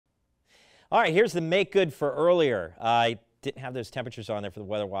All right, here's the make good for earlier. I didn't have those temperatures on there for the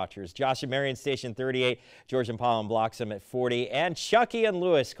weather watchers. Josh and Marion Station 38, George and Pollen Bloxham at 40, and Chucky and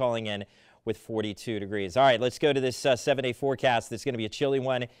Lewis calling in with 42 degrees. All right, let's go to this 7-day forecast. It's going to be a chilly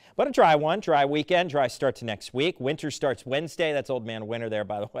one, but a dry one. Dry weekend, dry start to next week. Winter starts Wednesday. That's old man winter there,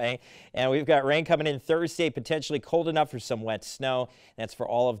 by the way. And we've got rain coming in Thursday, potentially cold enough for some wet snow. That's for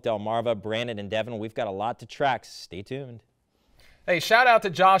all of Delmarva, Brandon, and Devon. We've got a lot to track. Stay tuned. Hey, shout out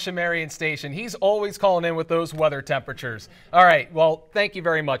to Josh and Marion Station. He's always calling in with those weather temperatures. All right, well, thank you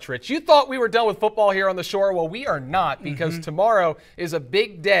very much, Rich. You thought we were done with football here on the shore. Well, we are not, because tomorrow is a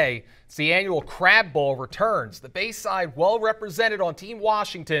big day. It's the annual Crab Bowl returns. The Bayside well represented on Team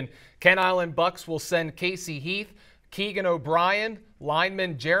Washington. Ken Island Bucks will send Casey Heath, Keegan O'Brien,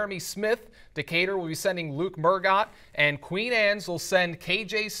 lineman Jeremy Smith. Decatur will be sending Luke Murgott, and Queen Anne's will send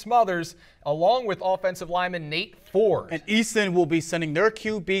KJ Smothers, along with offensive lineman Nate Ford. And Easton will be sending their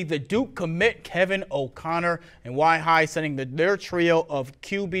QB, the Duke commit Kevin O'Connor, and Y-High sending their trio of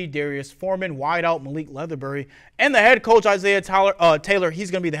QB Darius Foreman, wideout Malik Leatherbury, and the head coach Isaiah Taylor.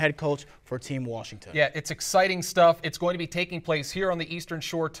 He's going to be the head coach for Team Washington. Yeah, it's exciting stuff. It's going to be taking place here on the Eastern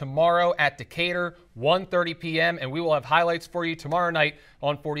Shore tomorrow at Decatur, 1:30 p.m., and we will have highlights for you tomorrow night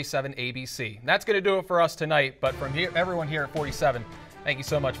on 47 ABC. And that's going to do it for us tonight, but from here, everyone here at 47, thank you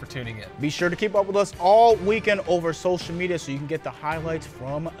so much for tuning in. Be sure to keep up with us all weekend over social media so you can get the highlights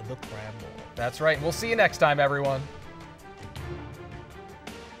from the Crab Bowl. That's right. We'll see you next time, everyone.